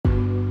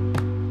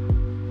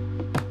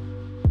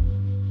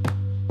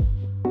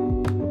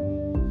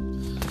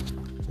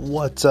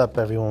What's up,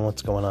 everyone?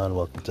 What's going on?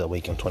 Welcome to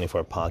Awaken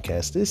 24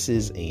 podcast. This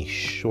is a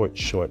short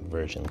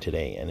version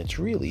today, and it's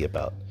really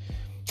about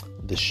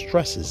the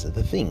stresses,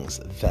 the things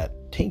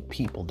that take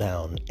people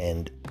down,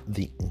 and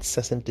the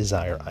incessant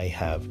desire I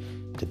have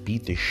to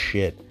beat the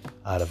shit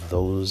out of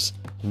those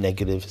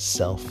negative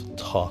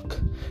self-talk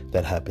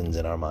that happens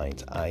in our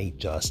minds. I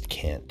just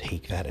can't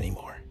take that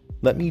anymore.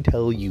 Let me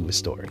tell you a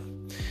story,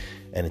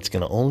 and it's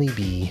going to only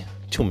be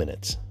 2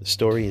 minutes. The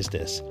story is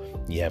this.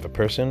 You have a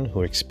person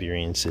who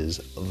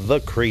experiences the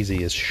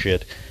craziest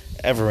shit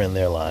ever in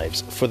their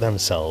lives for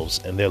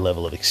themselves and their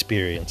level of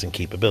experience and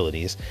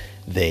capabilities.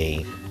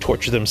 They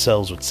torture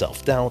themselves with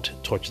self-doubt,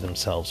 torture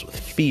themselves with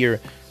fear,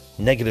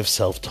 negative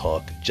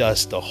self-talk,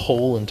 just a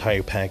whole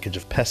entire package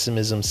of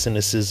pessimism,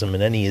 cynicism,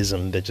 and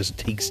anyism that just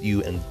takes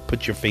you and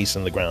puts your face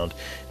on the ground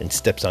and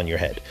steps on your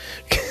head.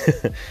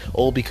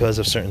 All because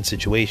of certain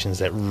situations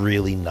that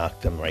really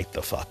knock them right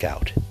the fuck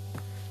out.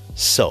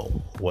 So,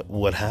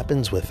 what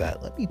happens with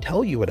that? Let me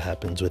tell you what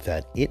happens with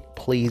that. It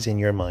plays in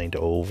your mind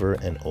over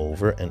and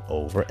over and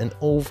over and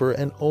over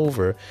and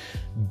over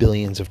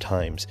billions of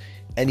times.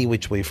 Any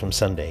which way from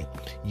Sunday,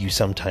 you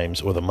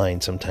sometimes, or the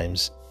mind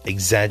sometimes,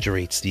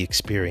 exaggerates the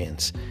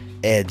experience,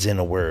 adds in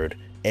a word,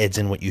 adds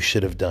in what you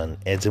should have done,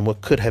 adds in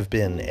what could have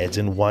been, adds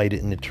in why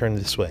didn't it turn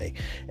this way,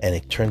 and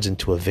it turns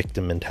into a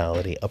victim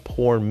mentality. A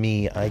poor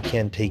me, I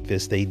can't take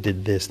this, they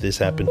did this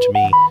happened to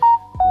me.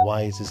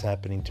 Why is this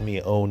happening to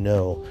me? Oh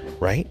no,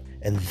 right?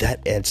 And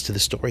that adds to the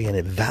story, and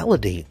it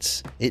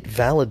validates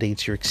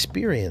your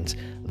experience.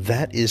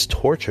 That is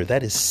torture.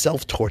 That is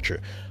self-torture,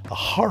 a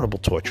horrible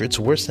torture. It's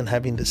worse than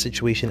having the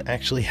situation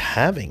actually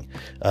having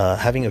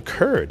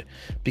occurred,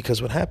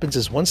 because what happens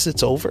is once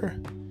it's over,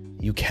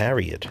 you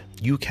carry it.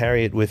 You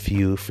carry it with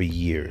you for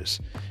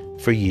years,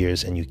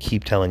 and you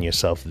keep telling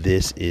yourself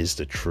this is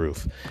the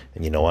truth.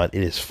 And you know what?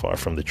 It is far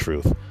from the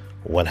truth.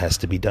 What has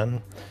to be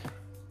done?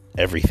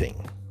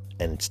 Everything.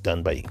 And it's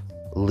done by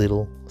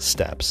little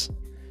steps,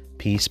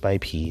 piece by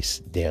piece,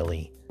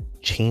 daily,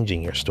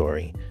 changing your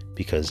story,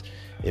 because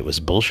it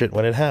was bullshit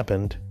when it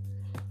happened.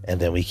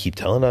 And then we keep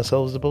telling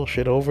ourselves the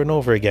bullshit over and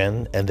over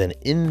again. And then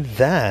in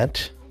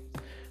that,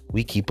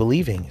 we keep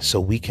believing.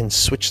 So we can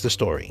switch the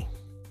story,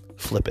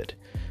 flip it,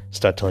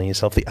 start telling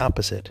yourself the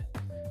opposite.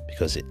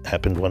 Because it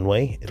happened one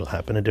way, it'll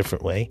happen a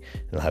different way.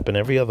 It'll happen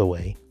every other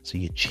way. So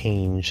you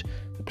change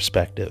the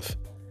perspective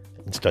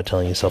and start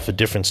telling yourself a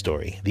different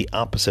story, the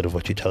opposite of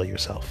what you tell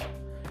yourself.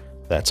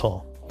 That's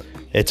all.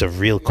 It's a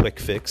real quick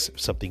fix,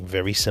 something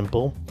very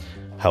simple.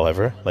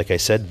 However, like I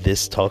said,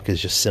 this talk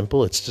is just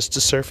simple. It's just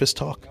a surface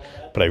talk.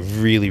 But I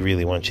really,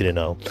 really want you to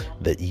know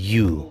that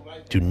you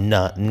do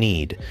not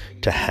need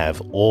to have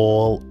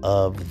all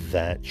of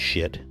that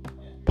shit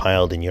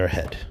piled in your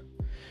head.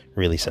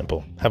 Really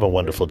simple. Have a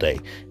wonderful day.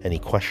 Any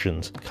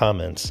questions,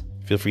 comments,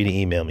 feel free to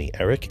email me,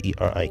 Eric,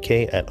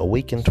 ERIK, at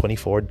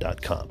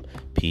awaken24.com.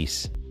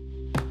 Peace.